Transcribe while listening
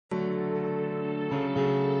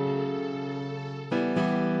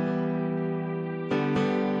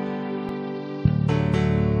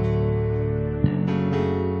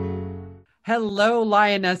Hello,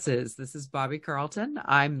 Lionesses. This is Bobby Carlton.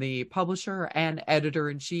 I'm the publisher and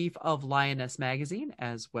editor-in-chief of Lioness magazine,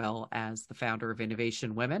 as well as the founder of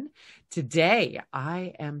Innovation Women. Today,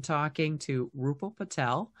 I am talking to Rupal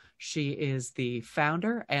Patel. She is the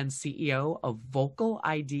founder and CEO of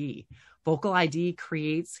VocaliD. VocaliD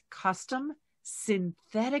creates custom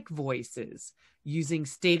synthetic voices using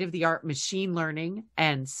state-of-the-art machine learning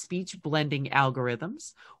and speech blending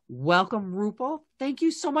algorithms. Welcome, Rupal. Thank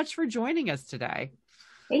you so much for joining us today.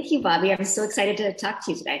 Thank you, Bobby. I'm so excited to talk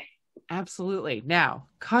to you today. Absolutely. Now,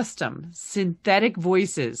 custom synthetic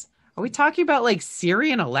voices. Are we talking about like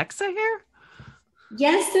Siri and Alexa here?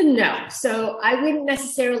 Yes and no. So I wouldn't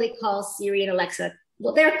necessarily call Siri and Alexa,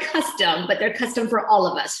 well, they're custom, but they're custom for all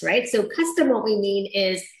of us, right? So custom, what we mean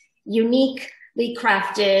is uniquely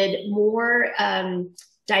crafted, more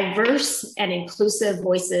diverse and inclusive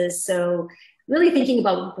voices. So really thinking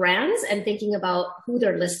about brands and thinking about who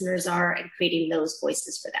their listeners are and creating those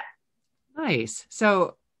voices for them. Nice.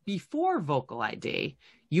 So before VocaliD,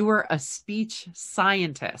 you were a speech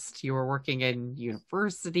scientist. You were working in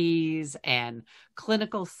universities and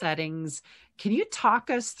clinical settings. Can you talk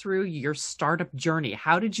us through your startup journey?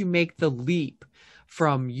 How did you make the leap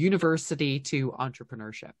from university to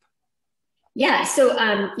entrepreneurship? Yeah, so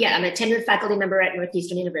I'm a tenured faculty member at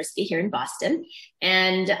Northeastern University here in Boston.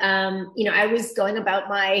 And, I was going about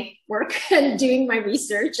my work and doing my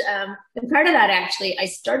research. And part of that, actually, I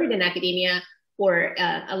started in academia or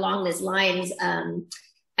along these lines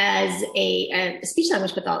as a speech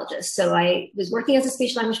language pathologist. So I was working as a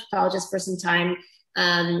speech language pathologist for some time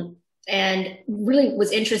and really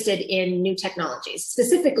was interested in new technologies,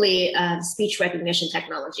 specifically speech recognition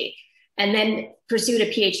technology. And then pursued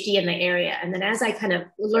a PhD in the area. And then as I kind of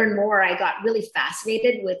learned more, I got really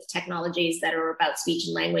fascinated with technologies that are about speech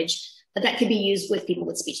and language that could be used with people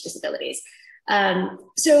with speech disabilities. Fast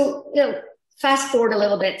forward a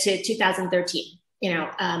little bit to 2013.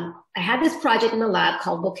 I had this project in the lab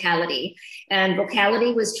called VocaliD, and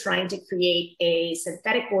VocaliD was trying to create a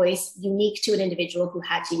synthetic voice unique to an individual who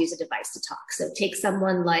had to use a device to talk. So take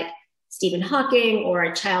someone like Stephen Hawking or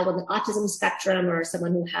a child on the autism spectrum or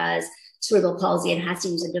someone who has cerebral palsy and has to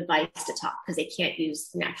use a device to talk because they can't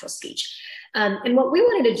use natural speech. And what we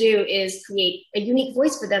wanted to do is create a unique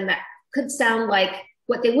voice for them that could sound like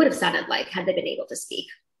what they would have sounded like had they been able to speak.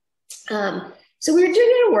 So we were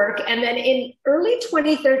doing our work. And then in early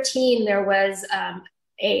 2013, there was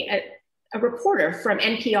a reporter from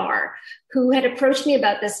NPR who had approached me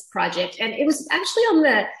about this project. And it was actually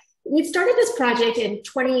we'd started this project in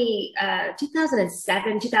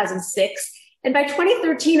 2007, 2006. And by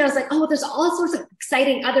 2013, I was like, oh, there's all sorts of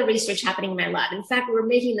exciting other research happening in my lab. In fact, we were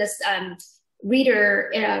making this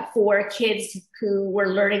reader for kids who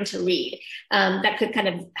were learning to read that could kind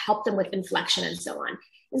of help them with inflection and so on.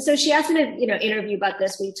 And so she asked me to, interview about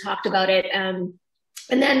this. We talked about it. And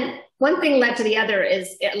then one thing led to the other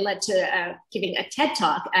is it led to giving a TED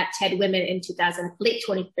Talk at TED Women in late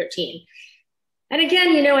 2013. And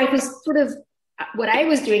again, I was sort of, what I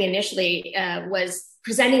was doing initially was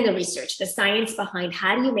presenting the research, the science behind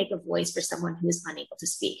how do you make a voice for someone who's unable to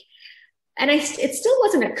speak. And it still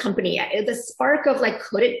wasn't a company yet. The spark of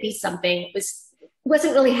could it be something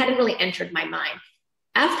hadn't really entered my mind.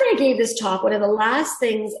 After I gave this talk, one of the last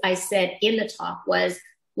things I said in the talk was,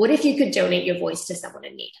 what if you could donate your voice to someone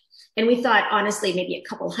in need? And we thought, honestly, maybe a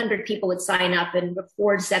couple hundred people would sign up and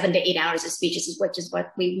record 7 to 8 hours of speeches, which is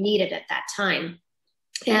what we needed at that time.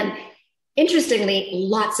 And interestingly,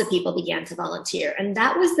 lots of people began to volunteer. And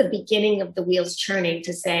that was the beginning of the wheels churning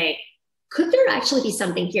to say, could there actually be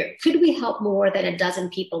something here? Could we help more than a dozen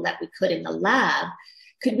people that we could in the lab?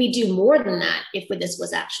 Could we do more than that if this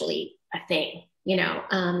was actually a thing?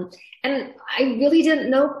 And I really didn't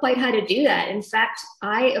know quite how to do that. In fact,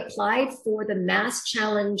 I applied for the Mass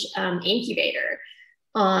Challenge incubator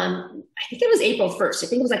I think it was April 1st. I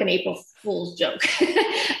think it was like an April Fool's joke.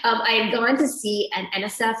 I had gone to see an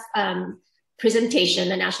NSF presentation,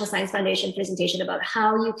 the National Science Foundation presentation about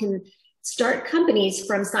how you can start companies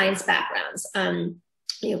from science backgrounds.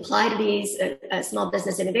 You apply to these small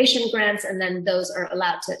business innovation grants, and then those are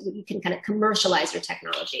allowed you can kind of commercialize your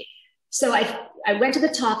technology. So I went to the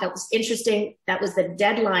talk. That was interesting. That was the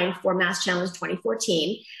deadline for Mass Challenge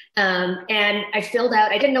 2014. And I filled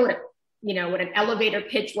out, I didn't know what an elevator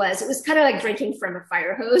pitch was. It was kind of like drinking from a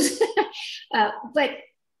fire hose, but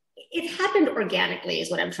it happened organically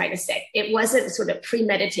is what I'm trying to say. It wasn't sort of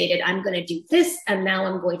premeditated. I'm going to do this and now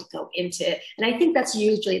I'm going to go into it. And I think that's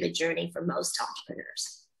usually the journey for most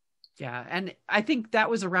entrepreneurs. Yeah. And I think that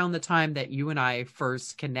was around the time that you and I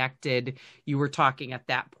first connected. You were talking at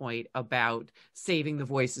that point about saving the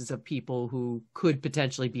voices of people who could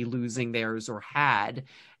potentially be losing theirs or had.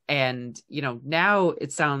 And, now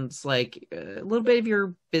it sounds like a little bit of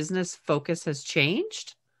your business focus has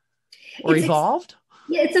changed or evolved.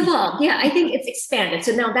 Yeah, it's evolved. Yeah, I think it's expanded.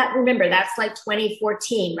 So now remember, that's like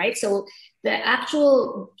 2014, right? So the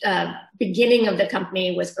actual beginning of the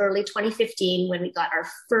company was early 2015 when we got our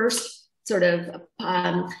first sort of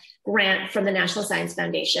grant from the National Science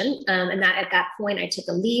Foundation. And that at that point, I took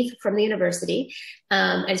a leave from the university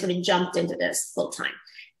and sort of jumped into this full time.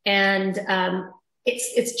 And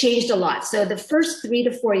it's changed a lot. So the first 3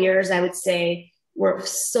 to 4 years, I would say, were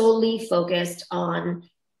solely focused on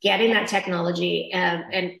getting that technology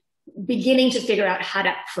and beginning to figure out how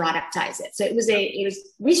to productize it. So it was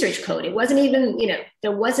research code. It wasn't even,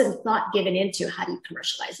 there wasn't thought given into how do you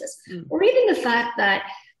commercialize this, or even the fact that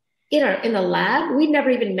in the lab, we never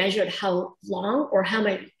even measured how long or how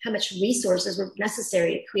much resources were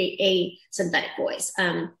necessary to create a synthetic voice.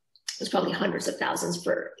 It was probably hundreds of thousands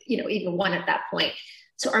for, even one at that point.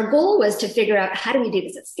 So our goal was to figure out, how do we do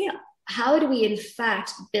this at scale? How do we, in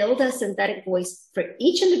fact, build a synthetic voice for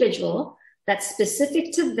each individual that's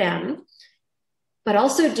specific to them, but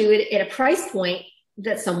also do it at a price point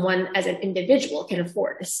that someone as an individual can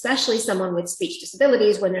afford, especially someone with speech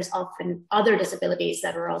disabilities, when there's often other disabilities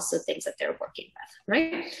that are also things that they're working with,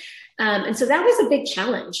 right? And so that was a big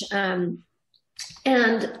challenge.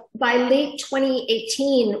 And by late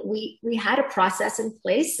 2018, we had a process in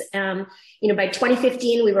place. By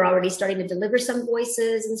 2015, we were already starting to deliver some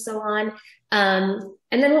voices and so on.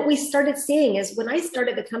 And then what we started seeing is, when I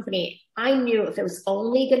started the company, I knew if it was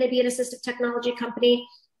only going to be an assistive technology company,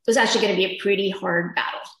 it was actually going to be a pretty hard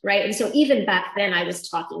battle, right? And so even back then, I was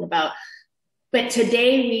talking about, but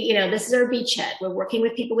today this is our beachhead. We're working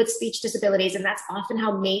with people with speech disabilities, and that's often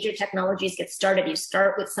how major technologies get started. You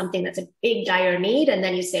start with something that's a big dire need, and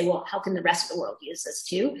then you say, well, how can the rest of the world use this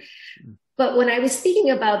too? But when I was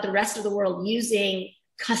speaking about the rest of the world using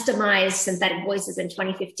customized synthetic voices in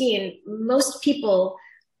 2015, most people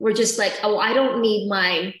were just like, oh, I don't need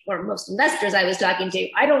or most investors I was talking to,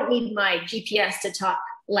 I don't need my GPS to talk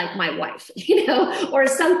like my wife, or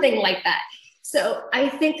something like that. So I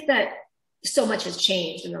think that so much has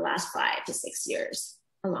changed in the last 5 to 6 years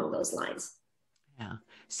along those lines. Yeah.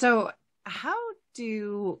 So how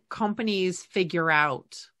do companies figure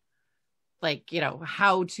out,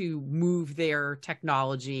 how to move their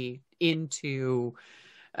technology into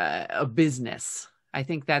a business? I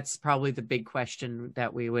think that's probably the big question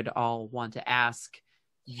that we would all want to ask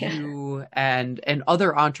you and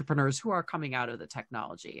other entrepreneurs who are coming out of the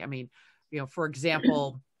technology. I mean, for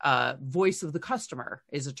example, voice of the customer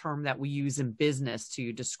is a term that we use in business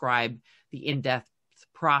to describe the in-depth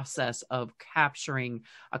process of capturing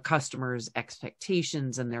a customer's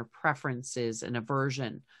expectations and their preferences and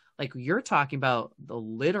aversion. Like, you're talking about the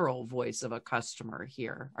literal voice of a customer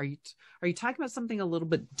here. Are you talking about something a little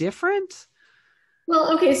bit different?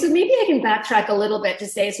 Well, okay, so maybe I can backtrack a little bit to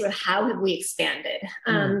say sort of how have we expanded.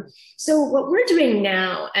 So what we're doing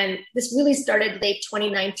now, and this really started late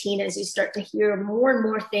 2019 as you start to hear more and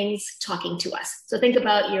more things talking to us. So think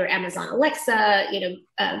about your Amazon Alexa,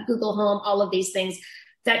 Google Home, all of these things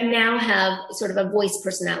that now have sort of a voice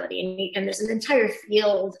personality. And there's an entire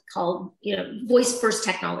field called, voice first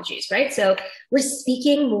technologies, right? So we're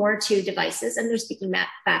speaking more to devices and they're speaking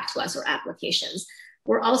back to us, or applications.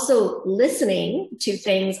 We're also listening to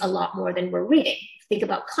things a lot more than we're reading. Think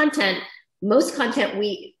about content. Most content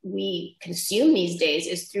we consume these days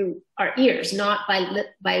is through our ears, not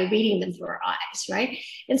by reading them through our eyes, right?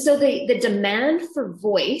 And so the demand for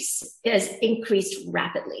voice has increased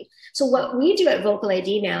rapidly. So what we do at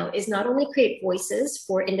VocaliD now is not only create voices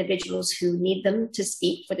for individuals who need them to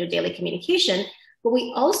speak for their daily communication, but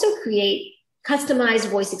we also create customized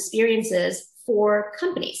voice experiences for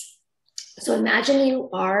companies. So imagine you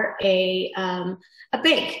are a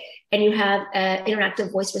bank and you have an interactive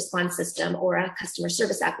voice response system or a customer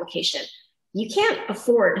service application. You can't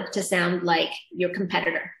afford to sound like your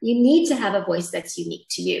competitor. You need to have a voice that's unique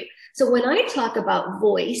to you. So when I talk about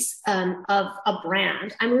voice of a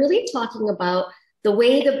brand, I'm really talking about the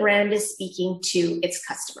way the brand is speaking to its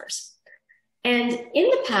customers. And in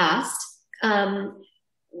the past,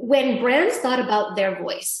 when brands thought about their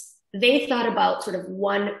voice, they thought about sort of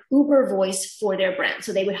one Uber voice for their brand.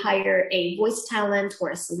 So they would hire a voice talent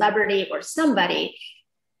or a celebrity or somebody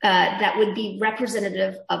that would be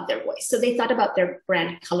representative of their voice. So they thought about their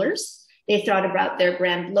brand colors. They thought about their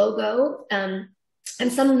brand logo. And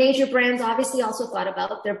some major brands obviously also thought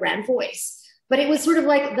about their brand voice. But it was sort of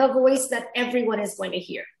like the voice that everyone is going to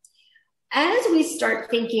hear. as we start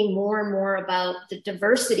thinking more and more about the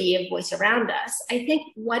diversity of voice around us, I think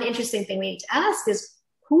one interesting thing we need to ask is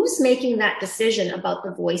who's making that decision about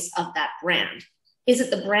the voice of that brand? Is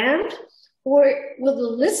it the brand, or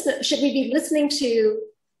should we be listening to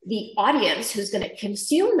the audience who's going to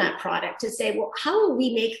consume that product to say, well, how will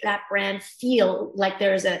we make that brand feel like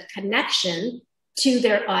there's a connection to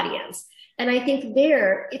their audience? And I think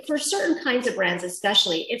for certain kinds of brands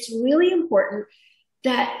especially, it's really important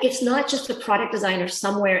that it's not just a product designer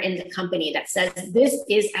somewhere in the company that says, this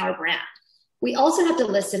is our brand. We also have to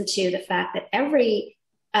listen to the fact that every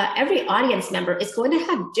audience member is going to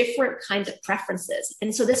have different kinds of preferences.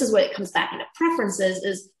 And so this is what it comes back into preferences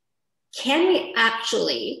is, can we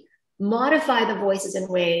actually modify the voices in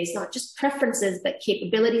ways, not just preferences, but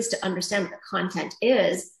capabilities to understand what the content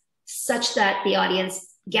is, such that the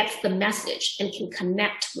audience gets the message and can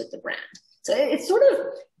connect with the brand? So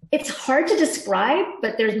it's hard to describe,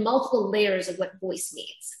 but there's multiple layers of what voice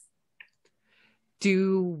means.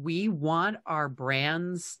 Do we want our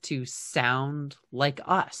brands to sound like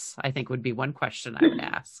us? I think would be one question I would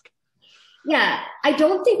ask. Yeah, I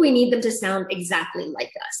don't think we need them to sound exactly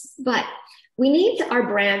like us, but we need our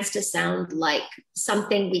brands to sound like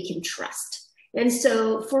something we can trust. And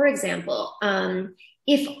so, for example,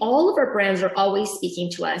 if all of our brands are always speaking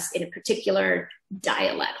to us in a particular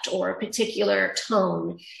dialect or a particular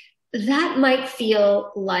tone, that might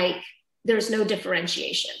feel like there's no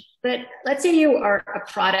differentiation. But let's say you are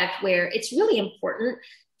a product where it's really important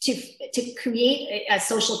to create a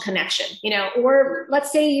social connection, or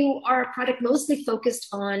let's say you are a product mostly focused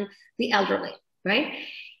on the elderly, right?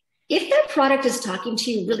 If that product is talking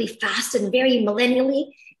to you really fast and very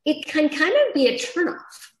millennially, it can kind of be a turnoff,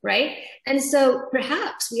 right? And so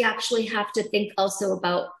perhaps we actually have to think also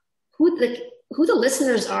about who the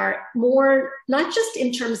listeners are, more, not just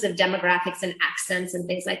in terms of demographics and accents and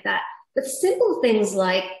things like that, but simple things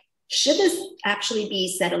like, should this actually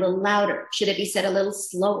be said a little louder? Should it be said a little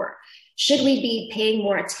slower? Should we be paying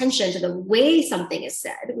more attention to the way something is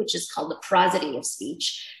said, which is called the prosody of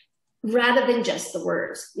speech, rather than just the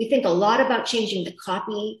words? We think a lot about changing the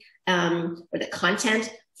copy or the content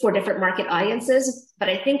for different market audiences, but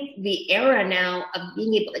I think the era now of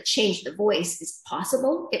being able to change the voice is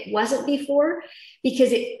possible. It wasn't before,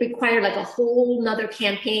 because it required like a whole nother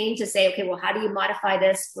campaign to say, okay, well, how do you modify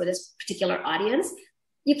this for this particular audience?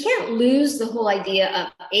 You can't lose the whole idea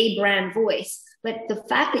of a brand voice, but the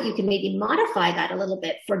fact that you can maybe modify that a little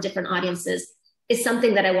bit for different audiences is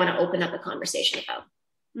something that I want to open up a conversation about.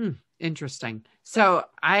 Interesting. So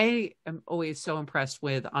I am always so impressed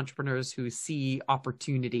with entrepreneurs who see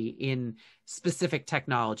opportunity in specific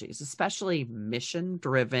technologies, especially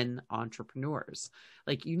mission-driven entrepreneurs.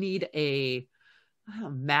 Like, you need a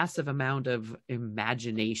massive amount of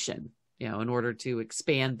imagination, in order to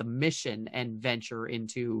expand the mission and venture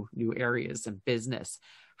into new areas of business.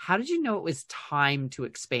 How did you know it was time to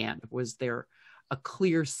expand? Was there a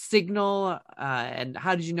clear signal? And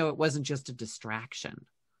how did you know it wasn't just a distraction?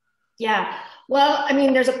 Yeah, well, I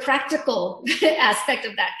mean, there's a practical aspect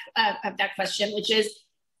of that question, which is,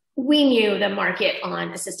 we knew the market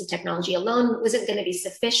on assistive technology alone wasn't going to be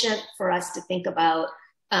sufficient for us to think about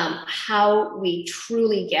how we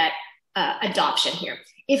truly get adoption here.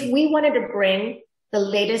 If we wanted to bring the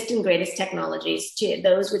latest and greatest technologies to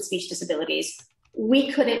those with speech disabilities,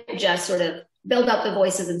 we couldn't just sort of build up the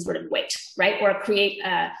voices and sort of wait, right? Or create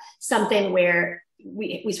something where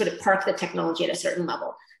we sort of park the technology at a certain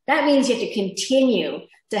level. That means you have to continue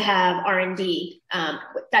to have R&D,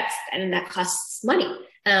 and that costs money.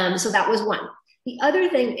 So that was one. The other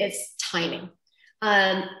thing is timing.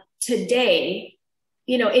 Today,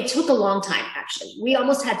 it took a long time, actually. We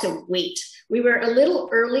almost had to wait. We were a little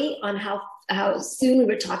early on how soon we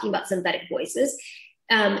were talking about synthetic voices.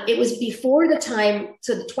 It was before the time,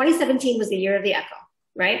 so 2017 was the year of the Echo,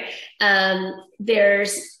 right?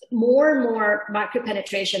 There's more and more market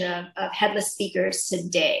penetration of headless speakers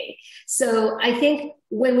today. So I think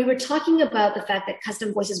when we were talking about the fact that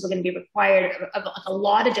custom voices were going to be required of a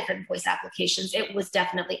lot of different voice applications, it was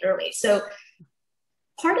definitely early. So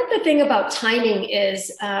part of the thing about timing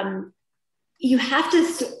is you have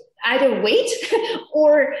to either wait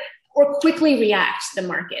or quickly react to the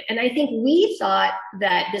market. And I think we thought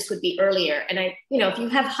that this would be earlier. And if you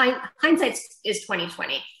have hindsight is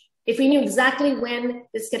 2020. If we knew exactly when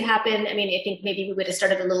this could happen, I think maybe we would have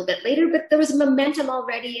started a little bit later, but there was momentum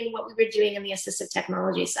already in what we were doing in the assistive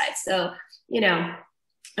technology side. So,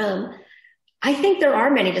 I think there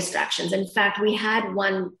are many distractions. In fact, we had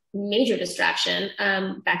one major distraction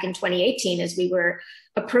back in 2018 as we were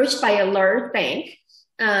approached by a large bank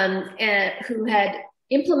who had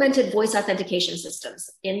implemented voice authentication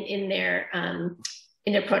systems in their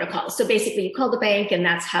protocols. So basically you call the bank and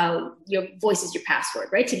that's how your voice is your password,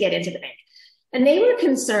 right? To get into the bank. And they were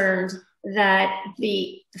concerned that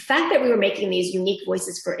the fact that we were making these unique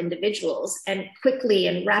voices for individuals and quickly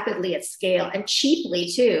and rapidly at scale and cheaply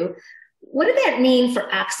too, what did that mean for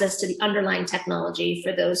access to the underlying technology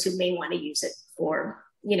for those who may want to use it for,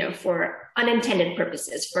 for unintended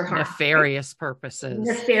purposes, for harm? Nefarious purposes.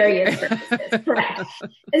 Nefarious purposes, correct.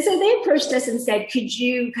 And so they approached us and said, could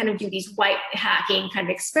you kind of do these white hacking kind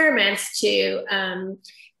of experiments to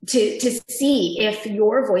see if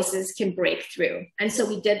your voices can break through? And so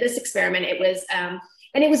we did this experiment. It was,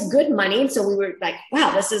 and it was good money. And so we were like,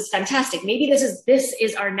 wow, this is fantastic. Maybe this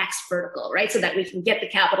is our next vertical, right? So that we can get the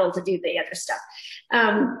capital to do the other stuff.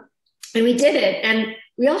 And we did it. And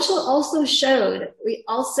we also showed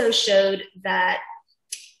that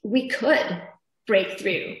we could break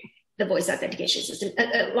through the voice authentication system,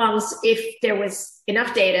 as long as if there was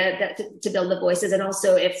enough data to build the voices, and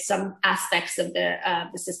also if some aspects of the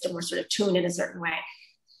system were sort of tuned in a certain way.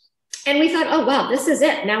 And we thought, oh wow, this is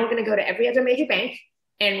it. Now we're going to go to every other major bank,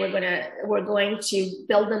 and we're going to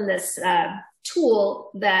build them this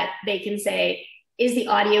tool that they can say, is the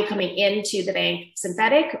audio coming into the bank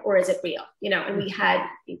synthetic or is it real? And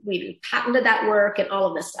we patented that work and all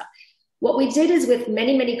of this stuff. What we did is, with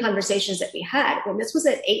many, many conversations that we had, when this was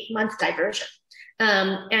an 8-month diversion,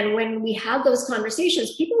 and when we had those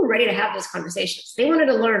conversations, people were ready to have those conversations. They wanted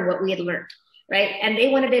to learn what we had learned, right? And they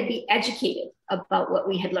wanted to be educated about what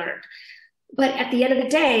we had learned. But at the end of the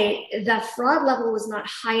day, the fraud level was not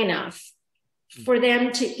high enough for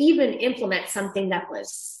them to even implement something that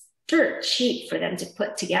was dirt cheap for them to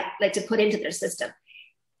put together, to put into their system.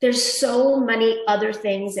 There's so many other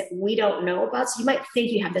things that we don't know about. So you might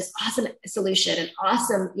think you have this awesome solution, an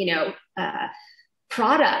awesome,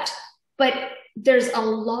 product, but there's a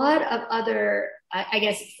lot of other, I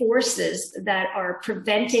guess, forces that are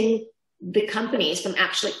preventing the companies from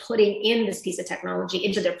actually putting in this piece of technology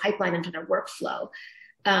into their pipeline, into their workflow.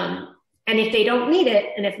 And if they don't need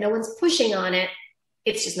it, and if no one's pushing on it,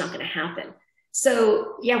 it's just not going to happen.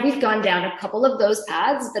 So yeah, we've gone down a couple of those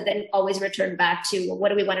paths, but then always return back to, well, what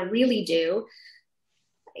do we want to really do?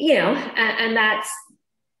 And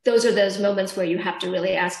those are those moments where you have to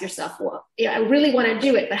really ask yourself, well, I really want to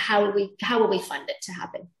do it, but how will we fund it to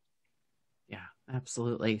happen? Yeah,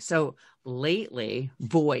 absolutely. So lately,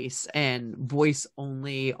 voice and voice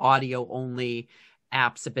only, audio only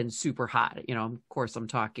apps have been super hot. Of course, I'm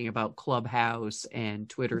talking about Clubhouse and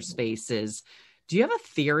Twitter Spaces. Do you have a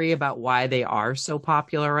theory about why they are so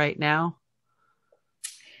popular right now?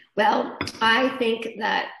 Well, I think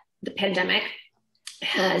that the pandemic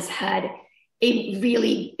has had a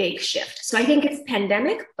really big shift. So I think it's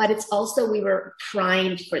pandemic, but it's also, we were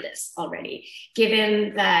primed for this already,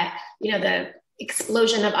 given that, the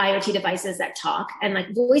explosion of IoT devices that talk, and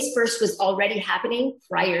like voice first was already happening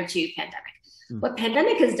prior to pandemic. What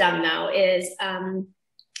pandemic has done now is,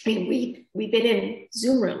 we've been in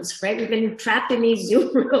Zoom rooms, right? We've been trapped in these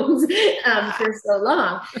Zoom rooms for so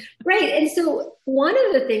long, right? And so one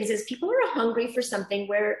of the things is, people are hungry for something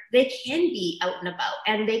where they can be out and about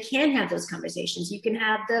and they can have those conversations. You can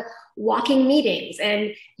have the walking meetings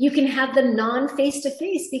and you can have the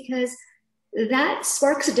non-face-to-face, because that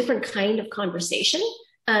sparks a different kind of conversation.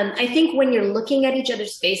 I think when you're looking at each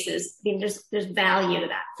other's faces, there's value to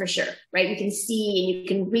that for sure, right? You can see and you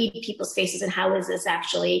can read people's faces and how is this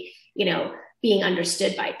actually, being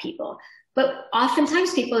understood by people. But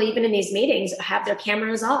oftentimes people, even in these meetings, have their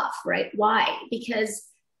cameras off, right? Why? Because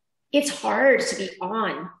it's hard to be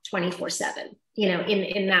on 24/7,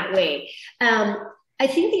 in that way. I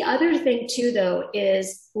think the other thing too, though,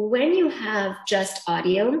 is when you have just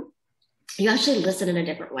audio, you actually listen in a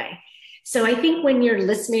different way. So I think when you're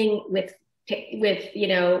listening with the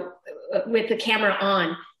camera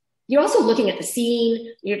on, you're also looking at the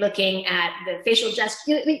scene, you're looking at the facial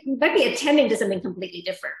gesture, you might be attending to something completely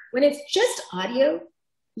different. When it's just audio,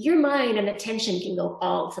 your mind and attention can go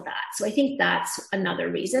all to that. So I think that's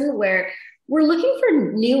another reason where we're looking for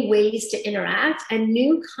new ways to interact and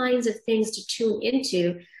new kinds of things to tune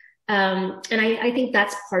into. And I think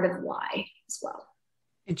that's part of why as well.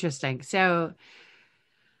 Interesting. So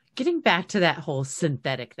getting back to that whole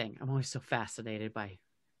synthetic thing, I'm always so fascinated by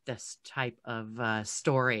this type of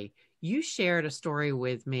story. You shared a story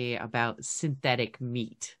with me about synthetic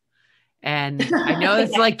meat. And I know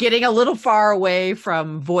it's like getting a little far away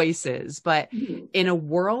from voices, but in a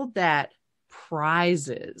world that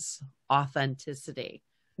prizes authenticity,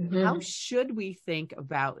 how should we think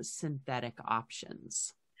about synthetic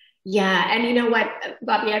options? Yeah. And you know what,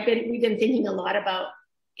 Bobby, we've been thinking a lot about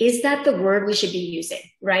is that the word we should be using,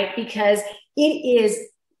 right? Because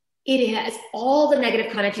it has all the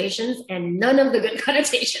negative connotations and none of the good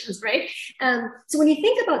connotations, right? So when you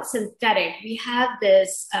think about synthetic, we have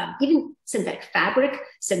this, even synthetic fabric,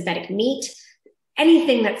 synthetic meat,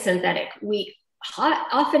 anything that's synthetic, we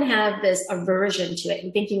often have this aversion to it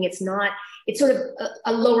and thinking it's sort of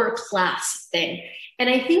a lower class thing. And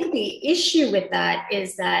I think the issue with that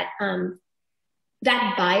is that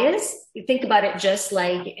that bias, you think about it just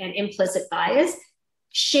like an implicit bias,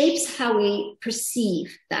 shapes how we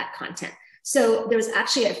perceive that content. So there was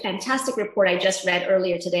actually a fantastic report I just read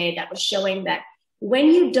earlier today that was showing that when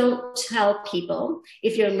you don't tell people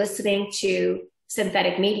if you're listening to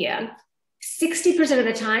synthetic media, 60% of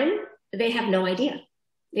the time, they have no idea.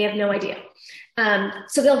 They have no idea.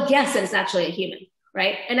 So they'll guess that it's actually a human,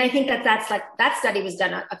 right? And I think that's like, that study was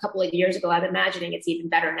done a couple of years ago. I'm imagining it's even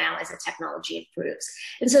better now as the technology improves.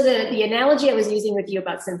 And so the analogy I was using with you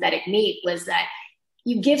about synthetic meat was that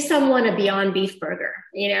you give someone a Beyond Beef burger,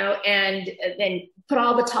 and then put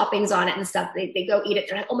all the toppings on it and stuff. They go eat it.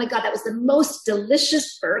 They're like, oh my God, that was the most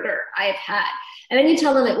delicious burger I've had. And then you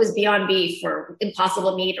tell them it was Beyond Beef or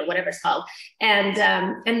Impossible Meat or whatever it's called. And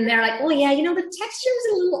they're like, oh yeah, the texture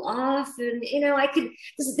was a little off. And,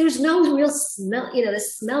 there's no real smell, the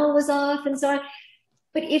smell was off and so on.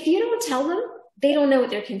 But if you don't tell them, they don't know what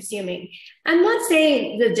they're consuming. I'm not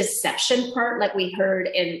saying the deception part, like we heard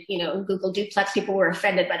in, Google Duplex, people were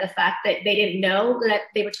offended by the fact that they didn't know that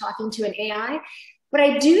they were talking to an AI. But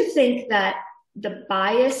I do think that the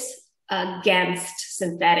bias against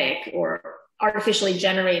synthetic or artificially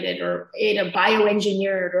generated or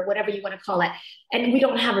bioengineered or whatever you want to call it, and we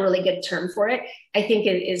don't have a really good term for it, I think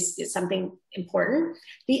it is something important.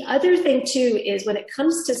 The other thing too is when it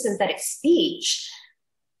comes to synthetic speech,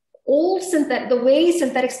 the way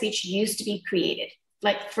synthetic speech used to be created,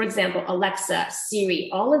 like for example, Alexa, Siri,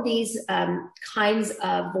 all of these kinds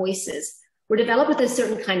of voices were developed with a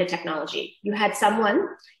certain kind of technology. You had someone,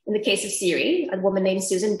 in the case of Siri, a woman named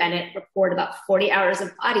Susan Bennett, record about 40 hours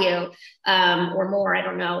of audio or more, I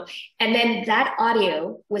don't know. And then that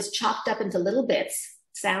audio was chopped up into little bits,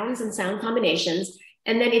 sounds and sound combinations,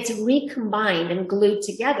 and then it's recombined and glued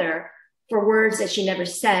together for words that she never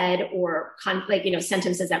said or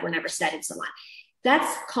sentences that were never said and so on.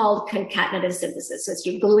 That's called concatenative synthesis. So it's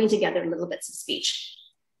you're gluing together little bits of speech.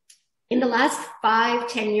 In the last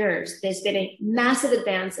 5-10 years, there's been a massive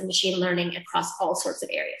advance in machine learning across all sorts of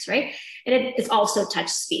areas, right? And it's also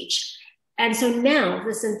touched speech. And so now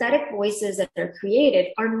the synthetic voices that are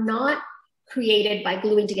created are not created by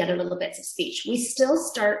gluing together little bits of speech. We still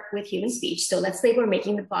start with human speech. So let's say we're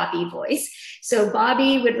making the Bobby voice. So Bobby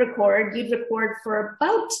you'd record for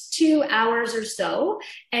about 2 hours or so.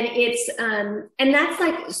 And and that's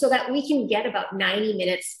like, so that we can get about 90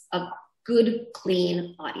 minutes of good,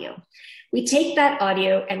 clean audio. We take that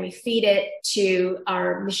audio and we feed it to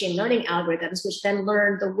our machine learning algorithms, which then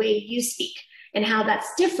learn the way you speak and how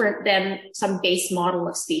that's different than some base model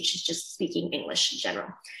of speech is just speaking English in general.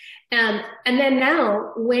 And then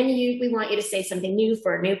now when we want you to say something new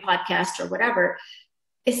for a new podcast or whatever,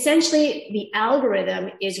 essentially the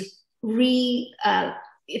algorithm is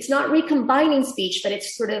it's not recombining speech, but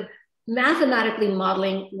it's sort of mathematically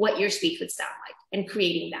modeling what your speech would sound like and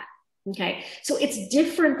creating that. Okay. So it's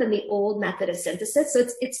different than the old method of synthesis. So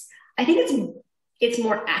I think it's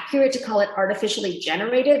more accurate to call it artificially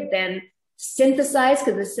generated than synthesized,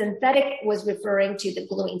 because the synthetic was referring to the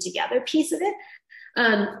gluing together piece of it.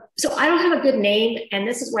 So I don't have a good name, and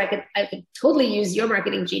this is where I could totally use your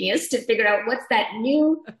marketing genius to figure out what's that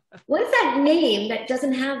name that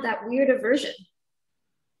doesn't have that weird aversion.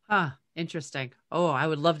 Interesting. Oh, I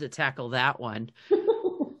would love to tackle that one.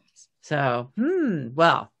 So,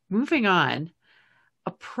 well, moving on.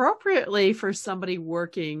 Appropriately for somebody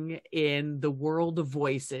working in the world of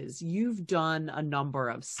voices, you've done a number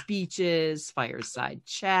of speeches, fireside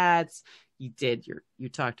chats. You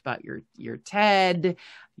talked about your TED.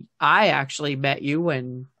 I actually met you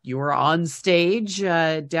when you were on stage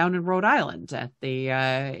down in Rhode Island at the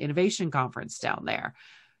innovation conference down there.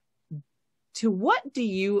 To what do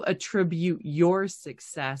you attribute your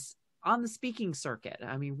success on the speaking circuit?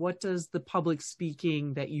 I mean, what does the public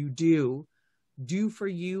speaking that you do for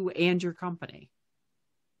you and your company?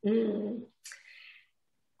 I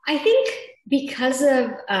think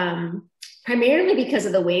primarily because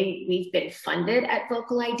of the way we've been funded at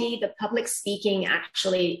VocaliD, the public speaking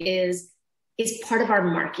actually is is part of our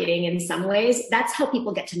marketing in some ways. That's how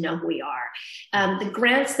people get to know who we are. The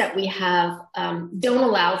grants that we have don't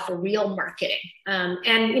allow for real marketing.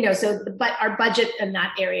 But our budget in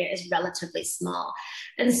that area is relatively small.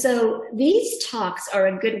 And so these talks are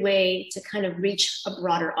a good way to kind of reach a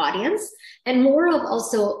broader audience and more of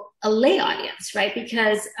also a lay audience, right?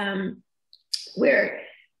 Because we're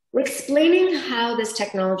explaining how this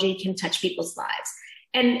technology can touch people's lives.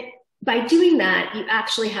 And by doing that, you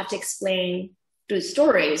actually have to explain through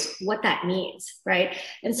stories what that means, right?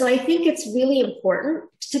 And so I think it's really important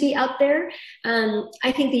to be out there.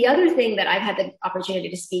 I think the other thing that I've had the opportunity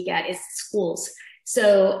to speak at is schools.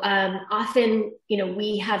 So often,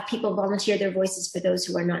 we have people volunteer their voices for those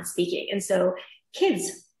who are not speaking. And so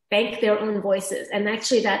kids bank their own voices. And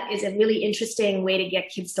actually that is a really interesting way to get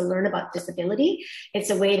kids to learn about disability. It's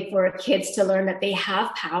a way for kids to learn that they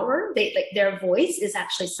have power. Their voice is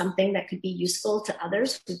actually something that could be useful to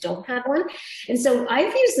others who don't have one. And so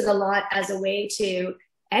I've used it a lot as a way to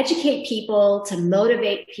educate people, to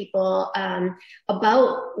motivate people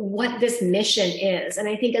about what this mission is. And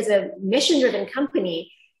I think as a mission-driven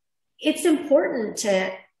company, it's important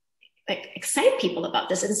to excite people about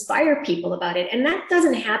this, inspire people about it. And that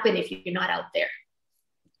doesn't happen if you're not out there.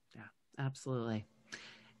 Yeah, absolutely.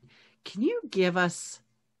 Can you give us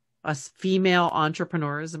female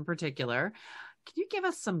entrepreneurs in particular, can you give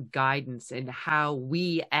us some guidance in how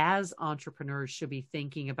we as entrepreneurs should be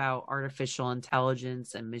thinking about artificial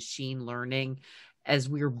intelligence and machine learning as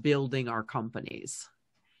we're building our companies?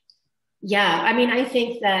 Yeah, I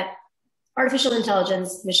think that artificial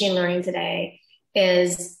intelligence, machine learning today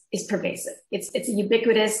is pervasive. It's a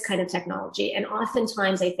ubiquitous kind of technology. And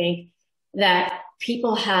oftentimes I think that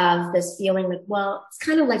people have this feeling like, well, it's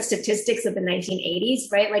kind of like statistics of the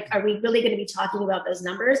 1980s, right? Like, are we really going to be talking about those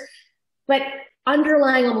numbers? But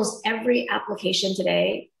underlying almost every application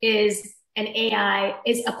today is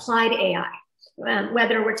applied AI,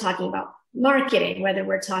 whether we're talking about marketing, whether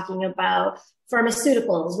we're talking about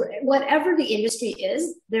pharmaceuticals, whatever the industry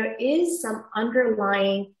is, there is some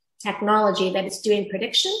underlying technology that is doing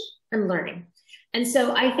prediction and learning. And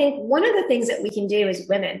so I think one of the things that we can do as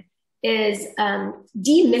women is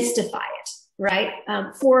demystify it, right?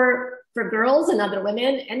 For girls and other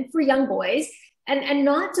women and for young boys, and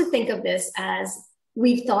not to think of this as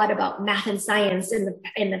we've thought about math and science in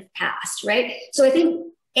the past, right? So I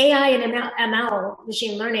think AI and ML,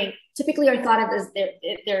 machine learning, typically are thought of as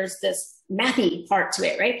there's this mathy part to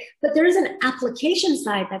it, right? But there is an application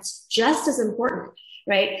side that's just as important,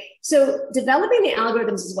 right? So developing the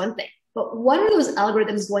algorithms is one thing, but what are those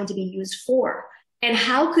algorithms going to be used for? And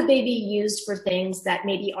how could they be used for things that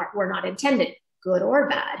maybe were not intended, good or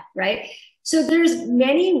bad, right? So there's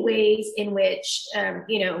many ways in which,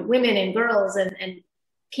 women and girls and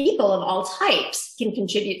people of all types can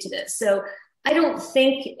contribute to this. So I don't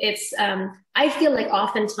think I feel like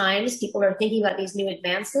oftentimes people are thinking about these new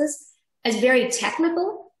advances as very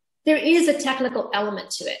technical. There is a technical element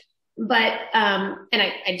to it. But, and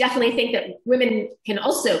I definitely think that women can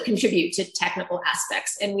also contribute to technical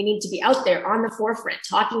aspects, and we need to be out there on the forefront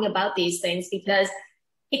talking about these things, because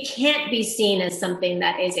it can't be seen as something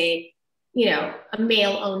that is a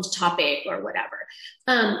male-owned topic or whatever.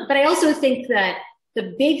 But I also think that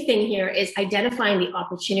the big thing here is identifying the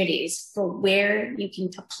opportunities for where you can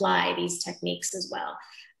apply these techniques as well.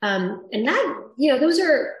 And that, those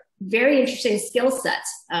are very interesting skill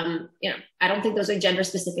sets. I don't think those are gender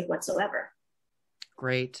specific whatsoever.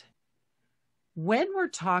 Great. When we're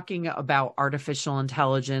talking about artificial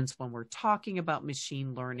intelligence, when we're talking about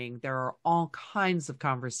machine learning, there are all kinds of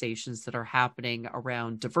conversations that are happening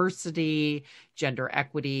around diversity, gender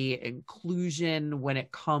equity, inclusion when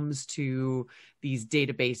it comes to these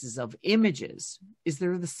databases of images. Is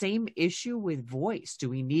there the same issue with voice? Do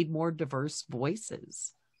we need more diverse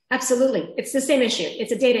voices? Absolutely. It's the same issue.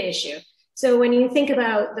 It's a data issue. So when you think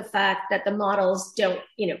about the fact that the models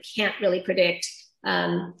can't really predict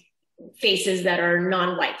faces that are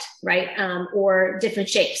non-white, right? Or different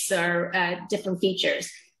shapes or different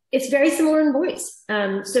features, it's very similar in voice.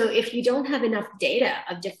 So if you don't have enough data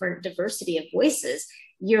of different diversity of voices,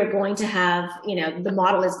 you're going to have, the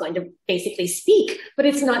model is going to basically speak, but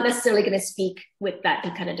it's not necessarily going to speak with that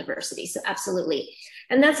kind of diversity. So absolutely.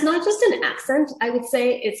 And that's not just an accent, I would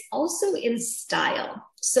say, it's also in style.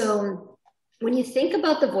 So when you think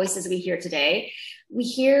about the voices we hear today, we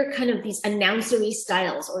hear kind of these announcery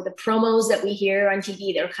styles, or the promos that we hear on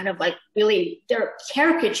TV. They're kind of like they're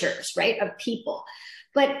caricatures, right, of people.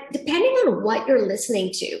 But depending on what you're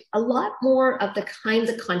listening to, a lot more of the kinds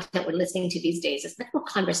of content we're listening to these days is much more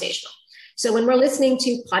conversational. So when we're listening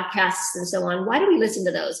to podcasts and so on, why do we listen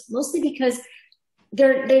to those? Mostly because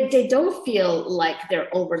they don't feel like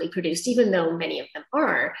they're overly produced, even though many of them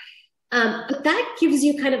are. But that gives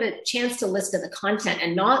you kind of a chance to listen to the content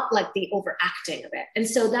and not like the overacting of it. And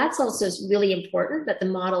so that's also really important, that the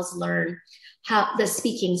models learn how the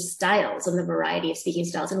speaking styles and the variety of speaking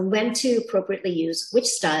styles and when to appropriately use which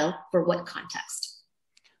style for what context.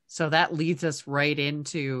 So that leads us right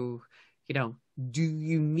into, do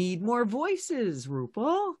you need more voices,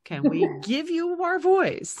 Rupal? Can we give you more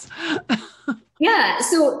voice? Yeah,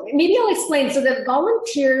 so maybe I'll explain. So the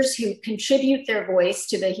volunteers who contribute their voice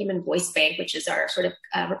to the Human Voice Bank, which is our sort of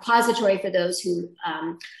repository for those who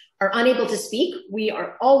are unable to speak, we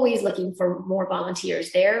are always looking for more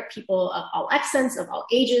volunteers there, people of all accents, of all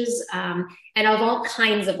ages, and of all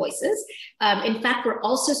kinds of voices. In fact, we're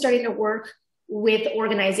also starting to work with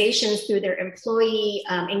organizations through their employee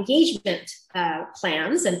engagement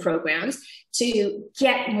plans and programs to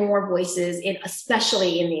get more voices in,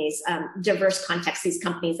 especially in these diverse contexts, these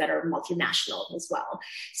companies that are multinational as well.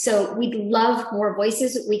 So we'd love more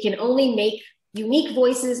voices. We can only make unique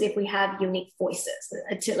voices if we have unique voices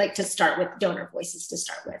to start with, donor voices to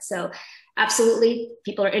start with. So absolutely,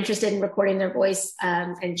 people are interested in recording their voice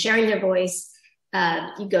and sharing their voice.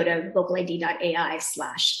 You go to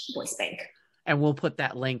vocalid.ai/voicebank. And we'll put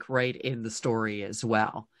that link right in the story as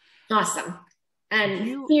well. Awesome.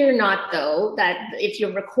 And fear not, though, that if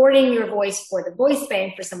you're recording your voice for the voice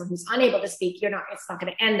bank for someone who's unable to speak, it's not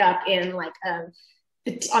going to end up in like on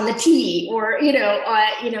the TV or,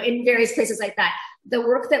 in various places like that. The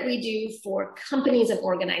work that we do for companies and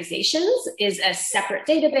organizations is a separate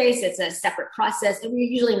database. It's a separate process. And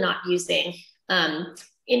we're usually not using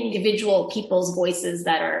individual people's voices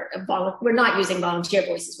that we're not using volunteer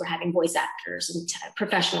voices. We're having voice actors and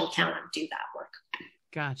professional talent do that work.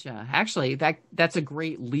 Gotcha. Actually, that's a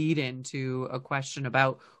great lead into a question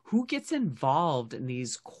about who gets involved in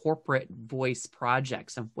these corporate voice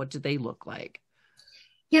projects and what do they look like?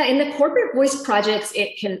 Yeah, in the corporate voice projects,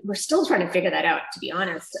 we're still trying to figure that out, to be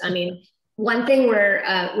honest. I mean, one thing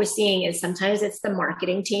we're seeing is sometimes it's the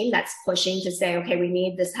marketing team that's pushing to say, okay, we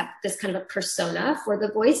need this kind of a persona for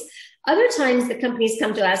the voice. Other times the companies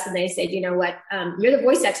come to us and they say, you know what, you're the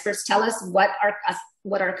voice experts. Tell us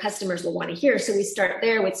what our customers will want to hear. So we start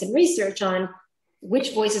there with some research on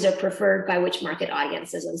which voices are preferred by which market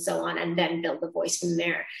audiences and so on, and then build the voice from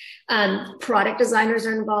there. Product designers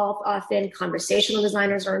are involved often, conversational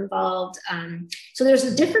designers are involved. So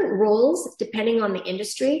there's different roles depending on the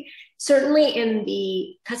industry. Certainly in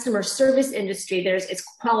the customer service industry, it's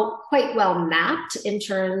quite well mapped in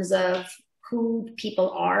terms of who people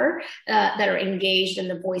are that are engaged in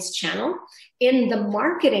the voice channel. In the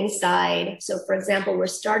marketing side, so for example, we're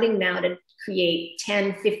starting now to create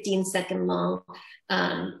 10, 15 second long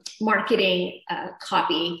marketing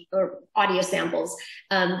copy or audio samples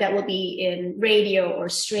that will be in radio or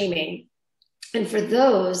streaming. And for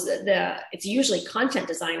those, it's usually content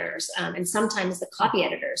designers and sometimes the copy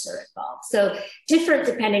editors are involved. So different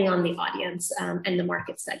depending on the audience and the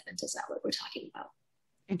market segment. Is that what we're talking about?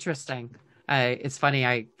 Interesting. It's funny.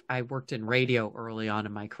 I worked in radio early on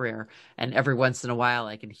in my career, and every once in a while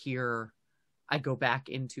I go back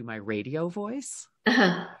into my radio voice.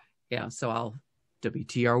 Uh-huh. Yeah. So I'll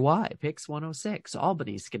WTRY, Pix 106,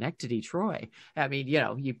 Albany, Schenectady, Troy. I mean,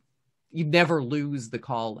 you never lose the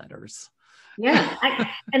call letters. Yeah.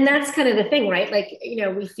 And that's kind of the thing, right? Like,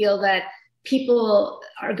 we feel that people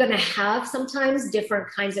are going to have sometimes different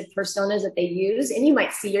kinds of personas that they use. And you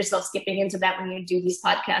might see yourself skipping into that when you do these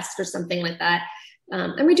podcasts or something like that.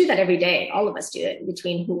 And we do that every day. All of us do it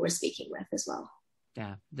between who we're speaking with as well.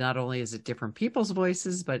 Yeah. Not only is it different people's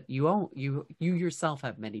voices, but you yourself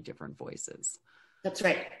have many different voices. That's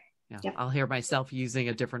right. Yeah. Yep. I'll hear myself using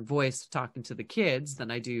a different voice talking to the kids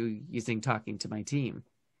than I do talking to my team.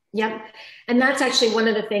 Yep. And that's actually one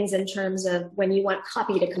of the things in terms of when you want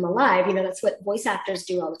copy to come alive, that's what voice actors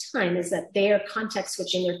do all the time, is that they are context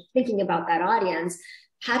switching. They're thinking about that audience.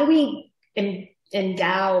 How do we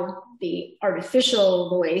endow the artificial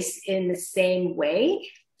voice in the same way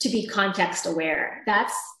to be context aware?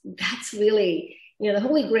 That's really, the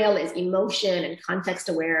holy grail is emotion and context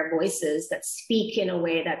aware voices that speak in a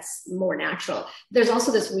way that's more natural. There's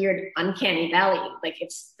also this weird uncanny valley. Like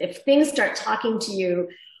if things start talking to you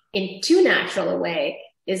in too natural a way,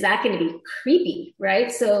 is that going to be creepy,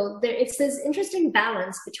 right? So it's this interesting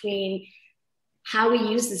balance between how we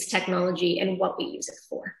use this technology and what we use it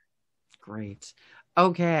for. Great.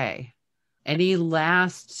 Okay. Any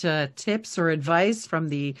last tips or advice from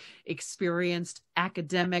the experienced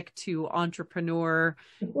academic to entrepreneur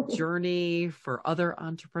journey for other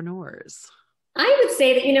entrepreneurs? I would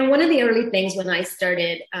say that, one of the early things when I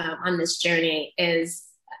started on this journey is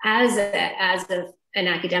as a an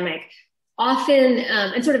academic, often,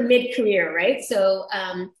 and sort of mid-career, right? So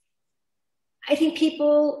I think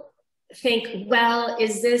people think, well,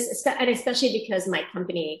 is this, and especially because my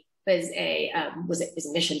company is a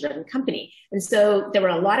mission-driven company. And so there were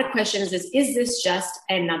a lot of questions is this just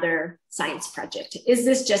another science project? Is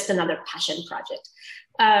this just another passion project?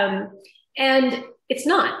 And it's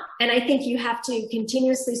not. And I think you have to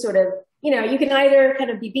continuously sort of, you can either kind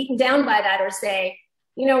of be beaten down by that or say,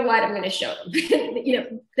 you know what, I'm going to show them.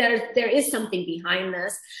 There is something behind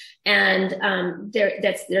this, and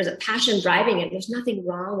there's a passion driving it. There's nothing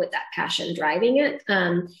wrong with that passion driving it.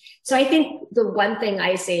 So I think the one thing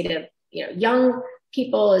I say to young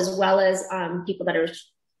people as well as people that are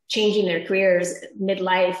changing their careers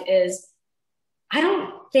midlife is, I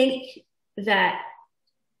don't think that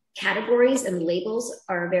categories and labels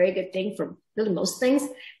are a very good thing for really most things.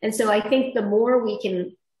 And so I think the more we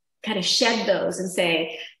can kind of shed those and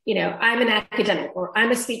say, I'm an academic, or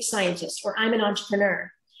I'm a speech scientist, or I'm an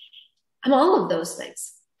entrepreneur. I'm all of those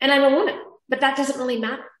things. And I'm a woman, but that doesn't really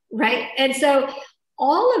matter, right? And so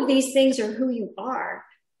all of these things are who you are.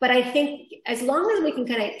 But I think as long as we can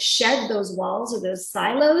kind of shed those walls or those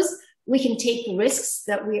silos, we can take risks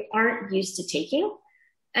that we aren't used to taking.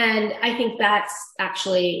 And I think that's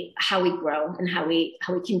actually how we grow and how we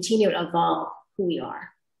continue to evolve who we are.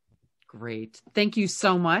 Great. Thank you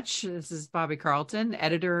so much. This is Bobbi Carlton,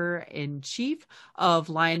 editor-in-chief of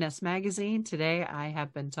Lioness magazine. Today, I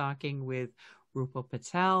have been talking with Rupal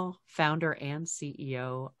Patel, founder and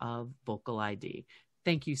CEO of VocaliD.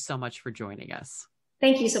 Thank you so much for joining us.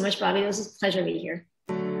 Thank you so much, Bobbi. It was a pleasure to be here.